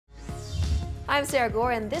I'm Sarah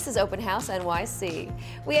Gore, and this is Open House NYC.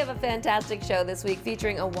 We have a fantastic show this week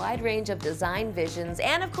featuring a wide range of design visions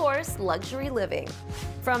and, of course, luxury living.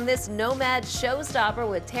 From this NoMad showstopper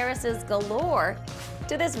with terraces galore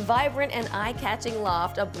to this vibrant and eye-catching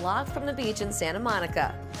loft a block from the beach in Santa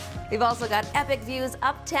Monica. We've also got epic views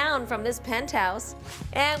uptown from this penthouse,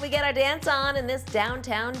 and we get our dance on in this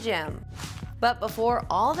downtown gem. But before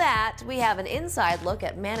all that, we have an inside look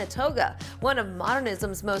at Manitoga, one of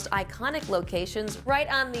modernism's most iconic locations right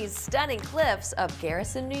on these stunning cliffs of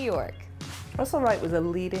Garrison, New York. Russell Wright was a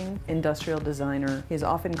leading industrial designer. He's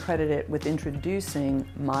often credited with introducing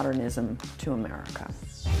modernism to America.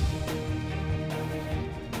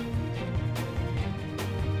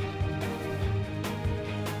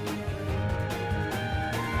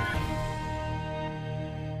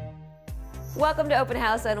 Welcome to Open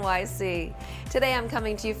House NYC. Today I'm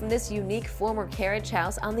coming to you from this unique former carriage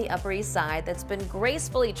house on the Upper East Side that's been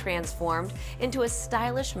gracefully transformed into a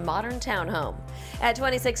stylish modern townhome. At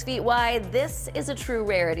 26 feet wide, this is a true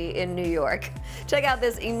rarity in New York. Check out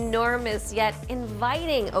this enormous yet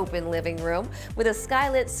inviting open living room with a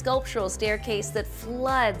skylit sculptural staircase that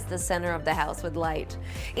floods the center of the house with light.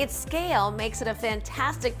 Its scale makes it a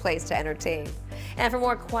fantastic place to entertain. And for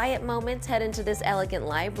more quiet moments, head into this elegant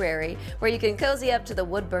library where you can cozy up to the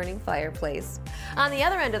wood-burning fireplace. On the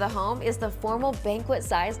other end of the home is the formal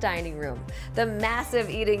banquet-sized dining room. The massive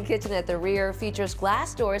eating kitchen at the rear features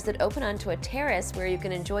glass doors that open onto a terrace where you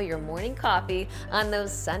can enjoy your morning coffee on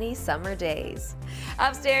those sunny summer days.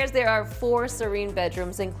 Upstairs, there are 4 serene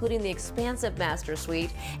bedrooms, including the expansive master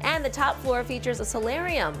suite, and the top floor features a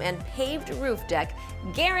solarium and paved roof deck,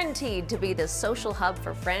 guaranteed to be the social hub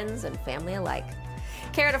for friends and family alike.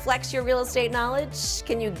 Care to flex your real estate knowledge?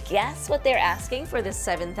 Can you guess what they're asking for this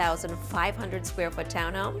 7,500 square foot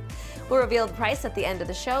townhome? We'll reveal the price at the end of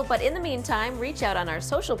the show, but in the meantime, reach out on our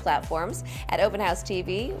social platforms at Open House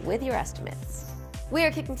TV with your estimates. We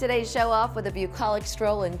are kicking today's show off with a bucolic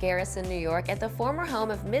stroll in Garrison, New York at the former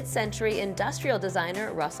home of mid-century industrial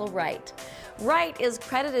designer Russell Wright. Wright is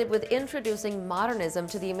credited with introducing modernism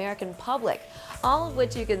to the American public, all of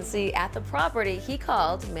which you can see at the property he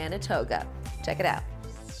called Manitoga. Check it out.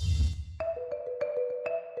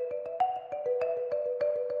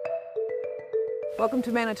 Welcome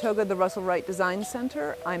to Manitoga, the Russell Wright Design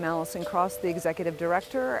Center. I'm Allison Cross, the Executive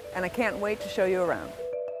Director, and I can't wait to show you around.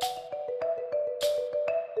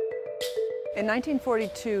 In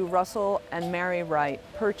 1942, Russell and Mary Wright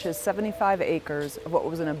purchased 75 acres of what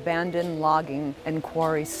was an abandoned logging and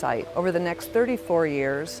quarry site. Over the next 34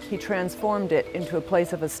 years, he transformed it into a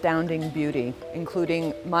place of astounding beauty,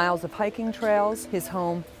 including miles of hiking trails, his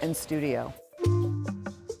home, and studio.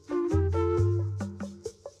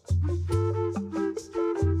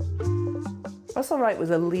 Russell Wright was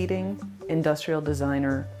a leading industrial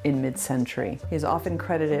designer in mid-century. He's often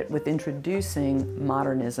credited with introducing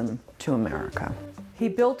modernism to America. He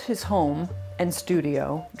built his home and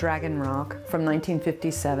studio, Dragon Rock, from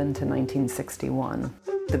 1957 to 1961.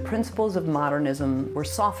 The principles of modernism were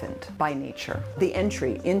softened by nature. The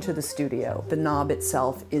entry into the studio, the knob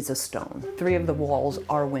itself is a stone. 3 of the walls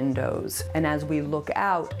are windows, and as we look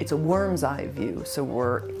out, it's a worm's eye view, so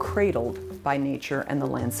we're cradled by nature and the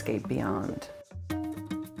landscape beyond.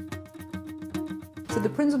 So the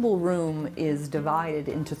principal room is divided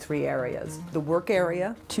into 3 areas. The work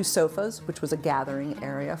area, 2 sofas, which was a gathering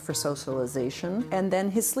area for socialization, and then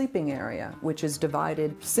his sleeping area, which is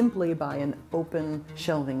divided simply by an open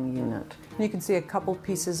shelving unit. And you can see a couple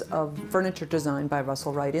pieces of furniture designed by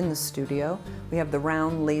Russell Wright in the studio. We have the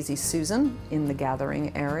round Lazy Susan in the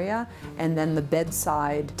gathering area, and then the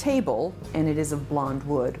bedside table, and it is of blonde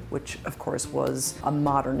wood, which of course was a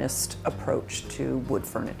modernist approach to wood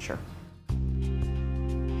furniture.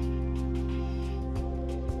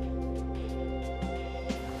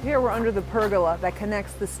 Here we're under the pergola that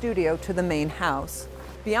connects the studio to the main house.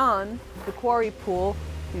 Beyond the quarry pool,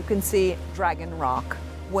 you can see Dragon Rock.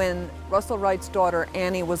 When Russell Wright's daughter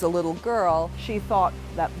Annie was a little girl, she thought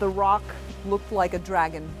that the rock looked like a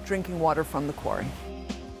dragon drinking water from the quarry.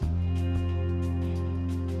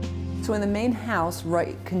 So in the main house,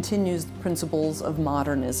 Wright continues the principles of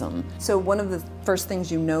modernism. So one of the first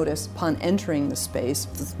things you notice upon entering the space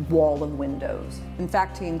is this wall of windows. In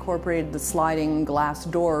fact, he incorporated the sliding glass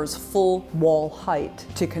doors full wall height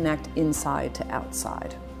to connect inside to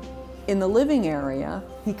outside. In the living area,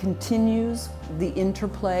 he continues the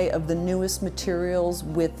interplay of the newest materials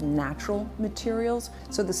with natural materials.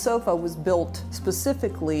 So the sofa was built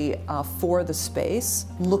specifically for the space,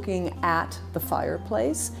 looking at the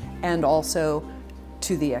fireplace and also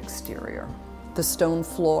to the exterior. The stone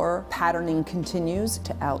floor patterning continues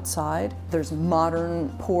to outside. There's modern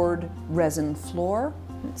poured resin floor,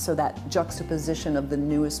 so that juxtaposition of the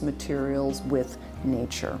newest materials with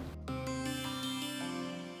nature.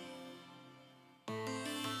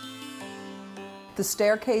 The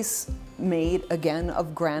staircase, made again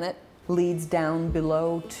of granite, leads down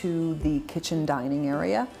below to the kitchen dining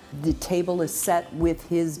area. The table is set with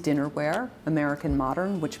his dinnerware, American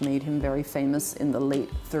Modern, which made him very famous in the late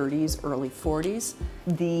 30s, early 40s.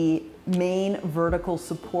 The main vertical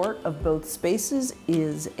support of both spaces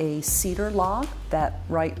is a cedar log that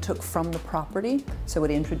Wright took from the property, so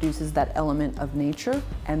it introduces that element of nature.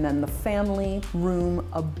 And then the family room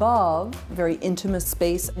above, very intimate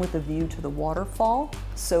space with a view to the waterfall,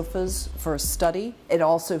 sofas for a study. It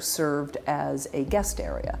also served as a guest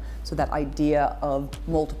area, so that idea of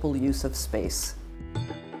multiple use of space.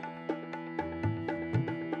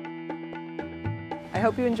 I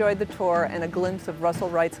hope you enjoyed the tour and a glimpse of Russell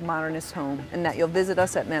Wright's modernist home, and that you'll visit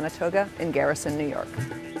us at Manitoga in Garrison, New York.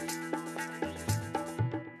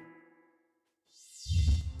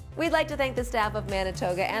 We'd like to thank the staff of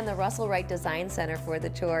Manitoga and the Russell Wright Design Center for the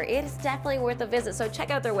tour. It is definitely worth a visit, so check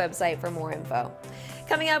out their website for more info.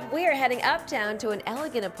 Coming up, we are heading uptown to an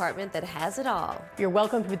elegant apartment that has it all. You're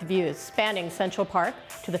welcomed with views spanning Central Park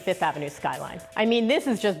to the Fifth Avenue skyline. I mean, this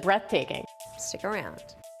is just breathtaking. Stick around.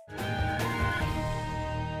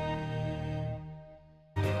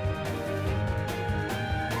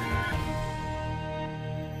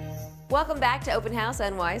 Welcome back to Open House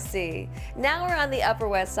NYC. Now we're on the Upper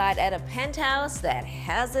West Side at a penthouse that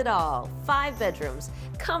has it all. 5 bedrooms,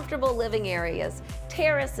 comfortable living areas,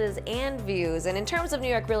 terraces, and views. And in terms of New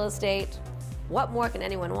York real estate, what more can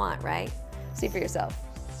anyone want, right? See for yourself.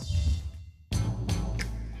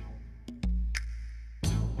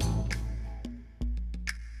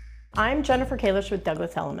 I'm Jennifer Kalish with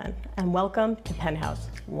Douglas Elliman, and welcome to Penthouse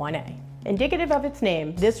 1A. Indicative of its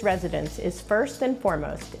name, this residence is first and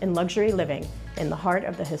foremost in luxury living in the heart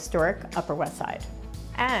of the historic Upper West Side.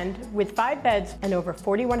 And with 5 beds and over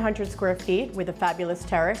 4,100 square feet with a fabulous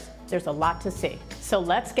terrace, there's a lot to see. So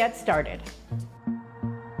let's get started.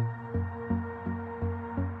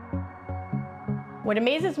 What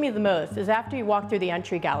amazes me the most is after you walk through the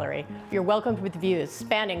entry gallery, you're welcomed with views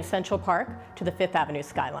spanning Central Park to the Fifth Avenue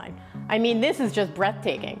skyline. I mean, this is just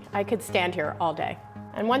breathtaking. I could stand here all day.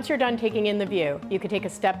 And once you're done taking in the view, you can take a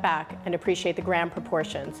step back and appreciate the grand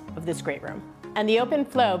proportions of this great room. And the open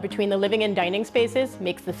flow between the living and dining spaces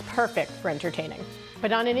makes this perfect for entertaining.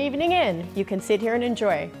 But on an evening in, you can sit here and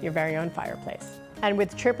enjoy your very own fireplace. And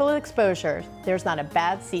with triple exposure, there's not a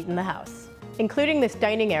bad seat in the house, including this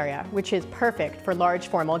dining area, which is perfect for large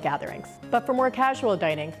formal gatherings. But for more casual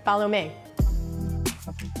dining, follow me.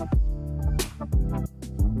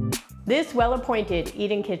 This well-appointed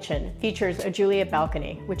eat-in kitchen features a Juliet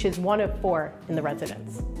balcony, which is one of 4 in the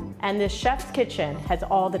residence. And this chef's kitchen has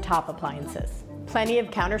all the top appliances. Plenty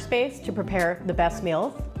of counter space to prepare the best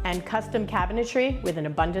meals, and custom cabinetry with an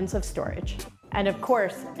abundance of storage. And of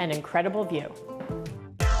course, an incredible view.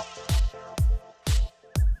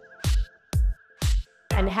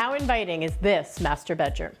 And how inviting is this master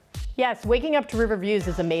bedroom? Yes, waking up to river views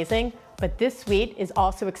is amazing, but this suite is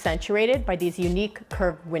also accentuated by these unique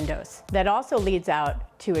curved windows that also leads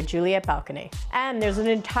out to a Juliet balcony. And there's an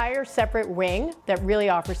entire separate wing that really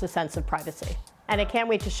offers a sense of privacy. And I can't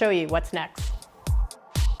wait to show you what's next.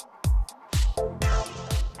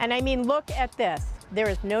 And I mean, look at this. There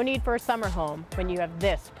is no need for a summer home when you have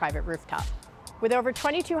this private rooftop. With over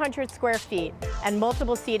 2,200 square feet and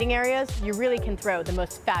multiple seating areas, you really can throw the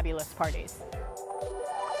most fabulous parties.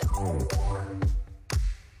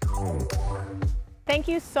 Thank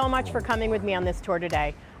you so much for coming with me on this tour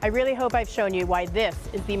today. I really hope I've shown you why this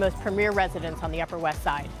is the most premier residence on the Upper West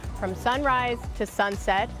Side. From sunrise to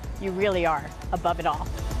sunset, you really are above it all.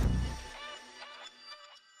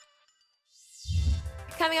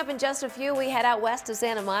 Coming up in just a few, we head out west to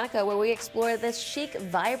Santa Monica where we explore this chic,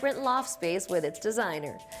 vibrant loft space with its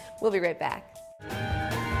designer. We'll be right back.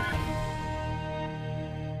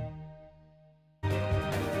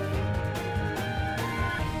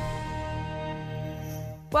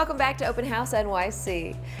 Welcome back to Open House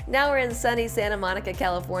NYC. Now we're in sunny Santa Monica,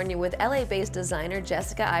 California with LA-based designer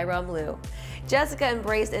Jessica Iromlu. Jessica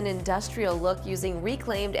embraced an industrial look using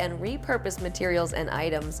reclaimed and repurposed materials and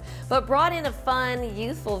items, but brought in a fun,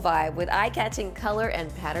 youthful vibe with eye-catching color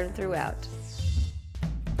and pattern throughout.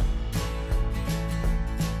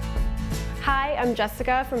 Hi, I'm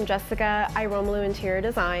Jessica from Jessica Iromlu Interior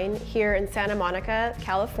Design here in Santa Monica,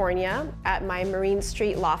 California at my Marine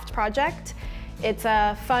Street Loft project. It's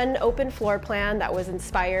a fun open floor plan that was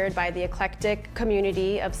inspired by the eclectic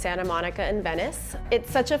community of Santa Monica and Venice. It's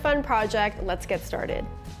such a fun project. Let's get started.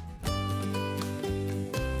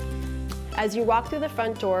 As you walk through the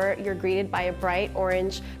front door, you're greeted by a bright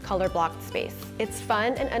orange color-blocked space. It's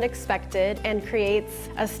fun and unexpected and creates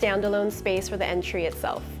a standalone space for the entry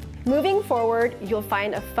itself. Moving forward, you'll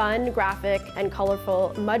find a fun, graphic, and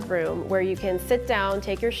colorful mudroom where you can sit down,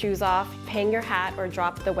 take your shoes off, hang your hat, or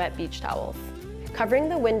drop the wet beach towels. Covering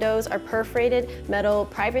the windows are perforated metal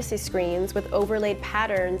privacy screens with overlaid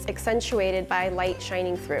patterns accentuated by light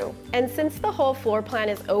shining through. And since the whole floor plan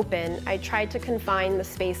is open, I tried to confine the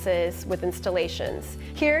spaces with installations.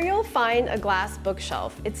 Here you'll find a glass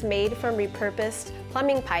bookshelf. It's made from repurposed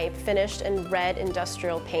plumbing pipe finished in red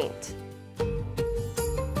industrial paint.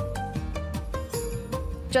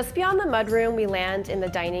 Just beyond the mudroom, we land in the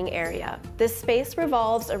dining area. This space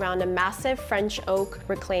revolves around a massive French oak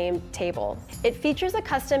reclaimed table. It features a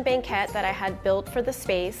custom banquette that I had built for the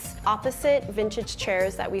space, opposite vintage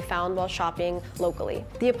chairs that we found while shopping locally.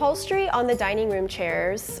 The upholstery on the dining room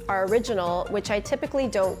chairs are original, which I typically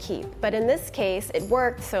don't keep, but in this case, it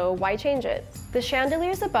worked, so why change it? The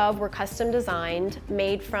chandeliers above were custom designed,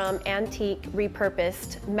 made from antique,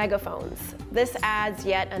 repurposed megaphones. This adds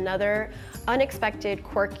yet another unexpected,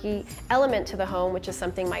 quirky element to the home, which is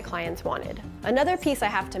something my clients wanted. Another piece I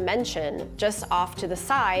have to mention, just off to the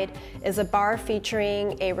side, is a bar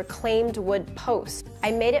featuring a reclaimed wood post.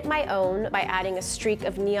 I made it my own by adding a streak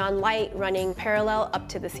of neon light running parallel up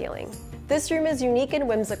to the ceiling. This room is unique and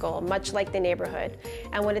whimsical, much like the neighborhood,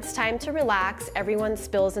 and when it's time to relax, everyone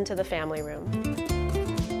spills into the family room.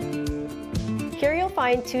 Here you'll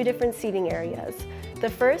find two different seating areas. The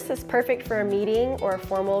first is perfect for a meeting or a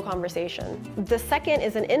formal conversation. The second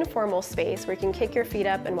is an informal space where you can kick your feet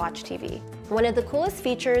up and watch TV. One of the coolest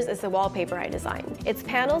features is the wallpaper I designed. It's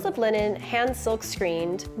panels of linen, hand silk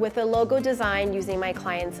screened, with a logo design using my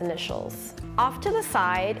client's initials. Off to the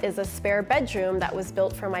side is a spare bedroom that was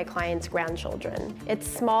built for my client's grandchildren. It's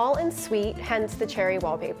small and sweet, hence the cherry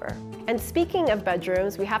wallpaper. And speaking of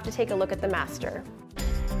bedrooms, we have to take a look at the master.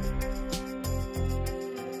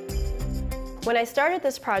 When I started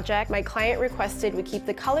this project, my client requested we keep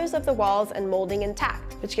the colors of the walls and molding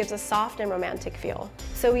intact, which gives a soft and romantic feel.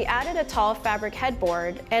 So we added a tall fabric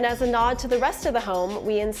headboard, and as a nod to the rest of the home,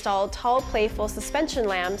 we installed tall, playful suspension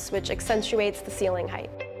lamps, which accentuates the ceiling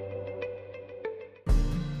height.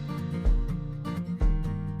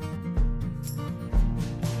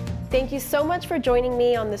 Thank you so much for joining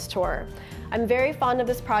me on this tour. I'm very fond of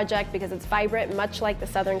this project because it's vibrant, much like the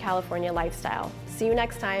Southern California lifestyle. See you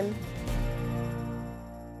next time.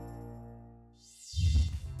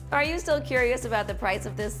 Are you still curious about the price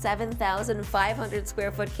of this 7,500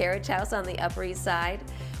 square foot carriage house on the Upper East Side?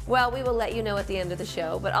 Well, we will let you know at the end of the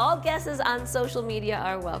show, but all guesses on social media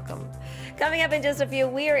are welcome. Coming up in just a few,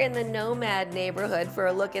 we are in the NoMad neighborhood for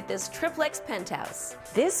a look at this triplex penthouse.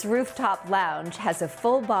 This rooftop lounge has a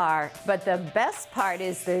full bar, but the best part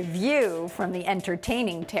is the view from the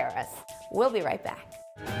entertaining terrace. We'll be right back.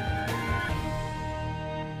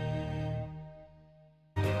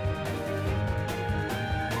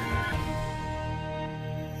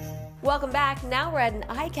 Welcome back. Now we're at an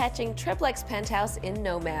eye-catching triplex penthouse in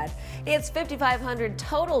NoMad. It's 5,500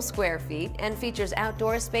 total square feet and features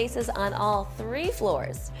outdoor spaces on all 3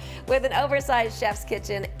 floors. With an oversized chef's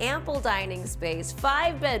kitchen, ample dining space,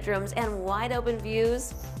 5 bedrooms, and wide open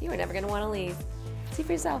views, you are never going to want to leave. See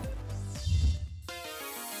for yourself.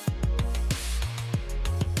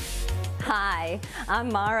 Hi, I'm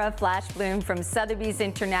Mara Flashbloom from Sotheby's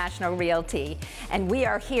International Realty, and we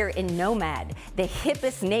are here in NoMad, the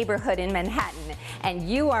hippest neighborhood in Manhattan, and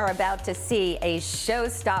you are about to see a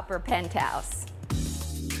showstopper penthouse.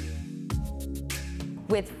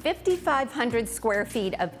 With 5,500 square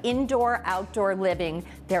feet of indoor-outdoor living,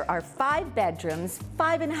 there are 5 bedrooms,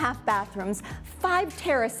 5.5 bathrooms, 5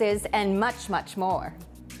 terraces, and much, much more.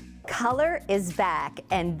 Color is back,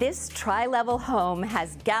 and this tri-level home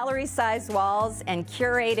has gallery-sized walls and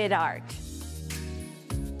curated art.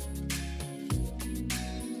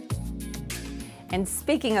 And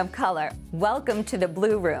speaking of color, welcome to the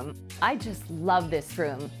Blue Room. I just love this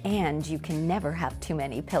room, and you can never have too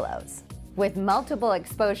many pillows. With multiple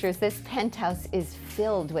exposures, this penthouse is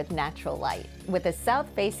filled with natural light. With a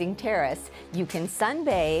south-facing terrace, you can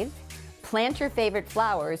sunbathe, plant your favorite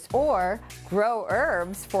flowers, or grow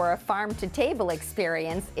herbs for a farm-to-table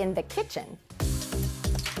experience in the kitchen.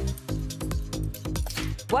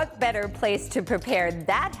 What better place to prepare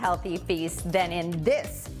that healthy feast than in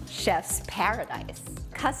this chef's paradise?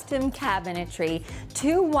 Custom cabinetry,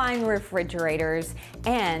 2 wine refrigerators,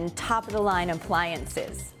 and top-of-the-line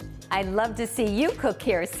appliances. I'd love to see you cook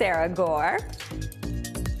here, Sarah Gore.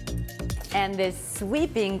 And this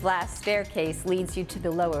sweeping glass staircase leads you to the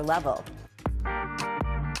lower level.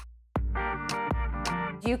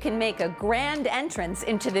 You can make a grand entrance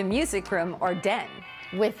into the music room or den.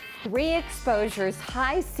 With 3 exposures,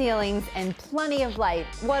 high ceilings, and plenty of light,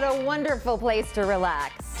 what a wonderful place to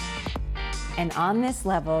relax. And on this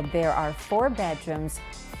level, there are 4 bedrooms,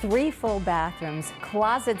 3 full bathrooms,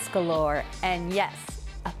 closets galore, and yes,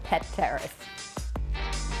 a pet terrace.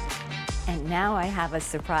 And now I have a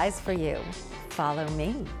surprise for you. Follow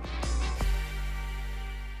me.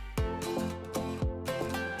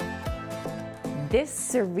 This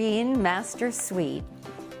serene master suite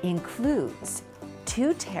includes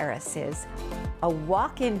 2 terraces, a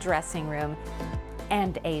walk-in dressing room,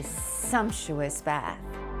 and a sumptuous bath.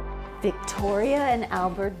 Victoria and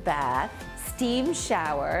Albert bath, steam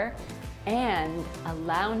shower, and a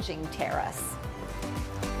lounging terrace.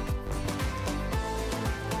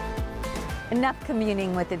 Enough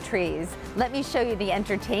communing with the trees. Let me show you the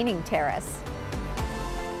entertaining terrace.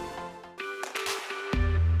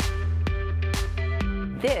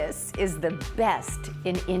 This is the best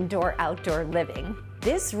in indoor-outdoor living.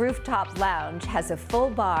 This rooftop lounge has a full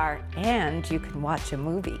bar and you can watch a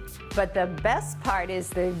movie. But the best part is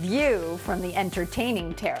the view from the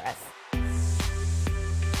entertaining terrace.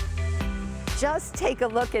 Just take a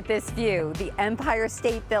look at this view. The Empire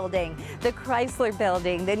State Building, the Chrysler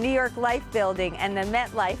Building, the New York Life Building, and the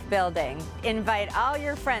MetLife Building. Invite all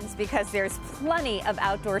your friends because there's plenty of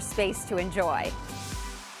outdoor space to enjoy.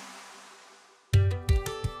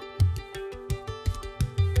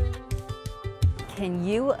 Can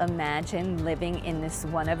you imagine living in this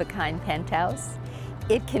one-of-a-kind penthouse?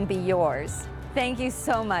 It can be yours. Thank you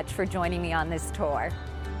so much for joining me on this tour.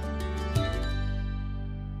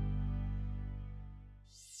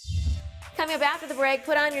 Coming up after the break,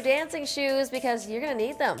 put on your dancing shoes because you're going to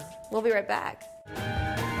need them. We'll be right back.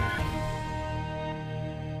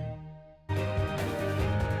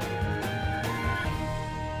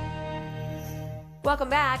 Welcome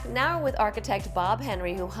back. Now we're with architect Bob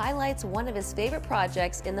Henry, who highlights one of his favorite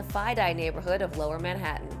projects in the Fidei neighborhood of Lower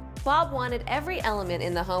Manhattan. Bob wanted every element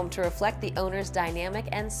in the home to reflect the owner's dynamic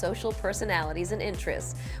and social personalities and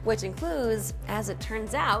interests, which includes, as it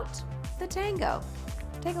turns out, the tango.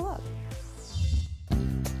 Take a look.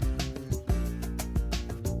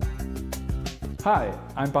 Hi,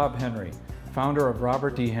 I'm Bob Henry, founder of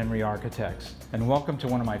Robert D. Henry Architects, and welcome to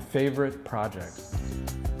one of my favorite projects.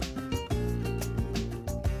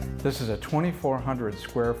 This is a 2,400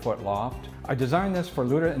 square foot loft. I designed this for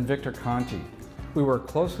Luda and Victor Conti. We worked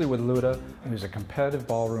closely with Luda, who's a competitive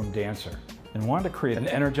ballroom dancer, and wanted to create an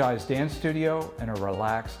energized dance studio and a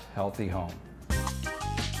relaxed, healthy home.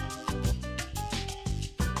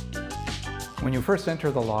 When you first enter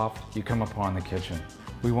the loft, you come upon the kitchen.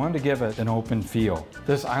 We wanted to give it an open feel.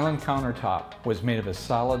 This island countertop was made of a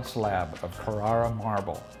solid slab of Carrara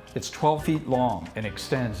marble. It's 12 feet long and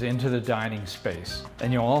extends into the dining space.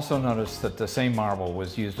 And you'll also notice that the same marble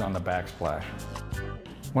was used on the backsplash.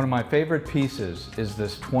 One of my favorite pieces is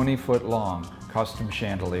this 20-foot long custom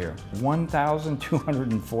chandelier.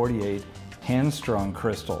 1,248 hand-strung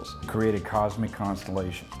crystals create a cosmic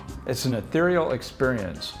constellation. It's an ethereal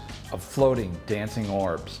experience of floating, dancing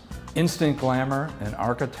orbs. Instant glamour and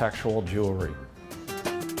architectural jewelry.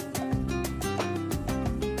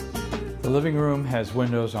 The living room has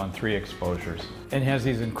windows on 3 exposures and has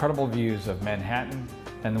these incredible views of Manhattan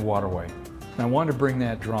and the waterway. And I wanted to bring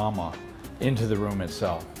that drama into the room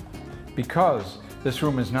itself because this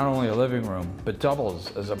room is not only a living room but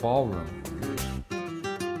doubles as a ballroom.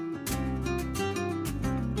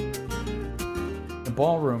 The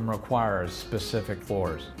ballroom requires specific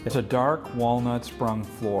floors. It's a dark walnut sprung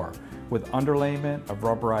floor with underlayment of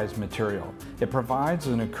rubberized material. It provides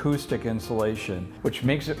an acoustic insulation which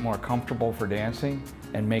makes it more comfortable for dancing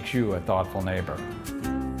and makes you a thoughtful neighbor.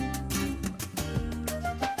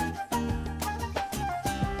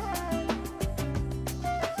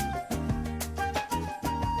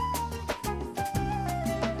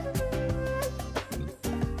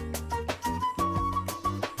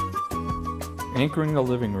 Anchoring the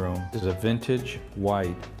living room is a vintage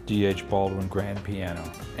white D.H. Baldwin grand piano.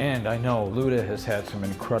 And I know Luda has had some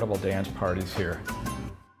incredible dance parties here.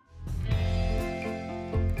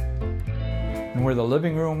 And where the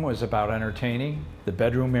living room was about entertaining, the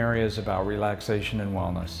bedroom area is about relaxation and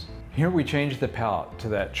wellness. Here we changed the palette to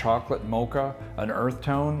that chocolate mocha, an earth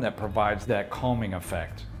tone that provides that calming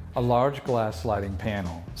effect. A large glass sliding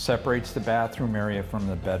panel separates the bathroom area from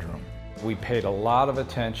the bedroom. We paid a lot of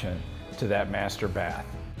attention to that master bath.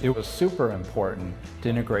 It was super important to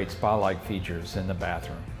integrate spa-like features in the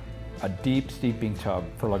bathroom. a deep steeping tub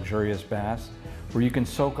for luxurious baths where you can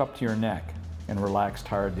soak up to your neck and relax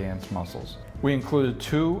tired dance muscles. We included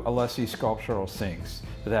 2 Alessi sculptural sinks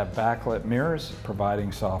that have backlit mirrors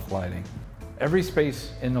providing soft lighting. Every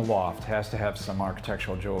space in the loft has to have some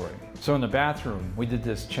architectural jewelry. So in the bathroom, we did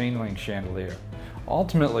this chain link chandelier.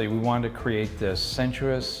 Ultimately, we wanted to create this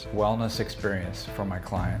sensuous wellness experience for my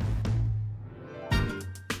client.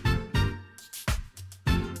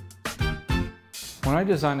 When I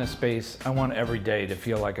design a space, I want every day to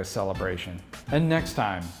feel like a celebration. And next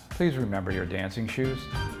time, please remember your dancing shoes.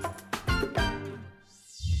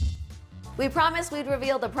 We promised we'd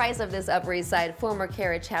reveal the price of this Upper East Side former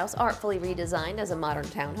carriage house, artfully redesigned as a modern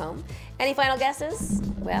townhome. Any final guesses?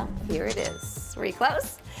 Well, here it is. Were you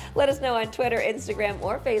close? Let us know on Twitter, Instagram,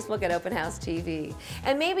 or Facebook at Open House TV.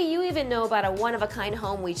 And maybe you even know about a one-of-a-kind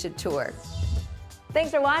home we should tour.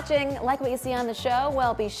 Thanks for watching. Like what you see on the show?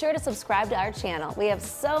 Well, be sure to subscribe to our channel. We have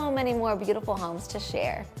so many more beautiful homes to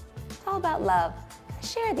share. It's all about love.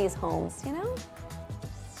 Share these homes, you know?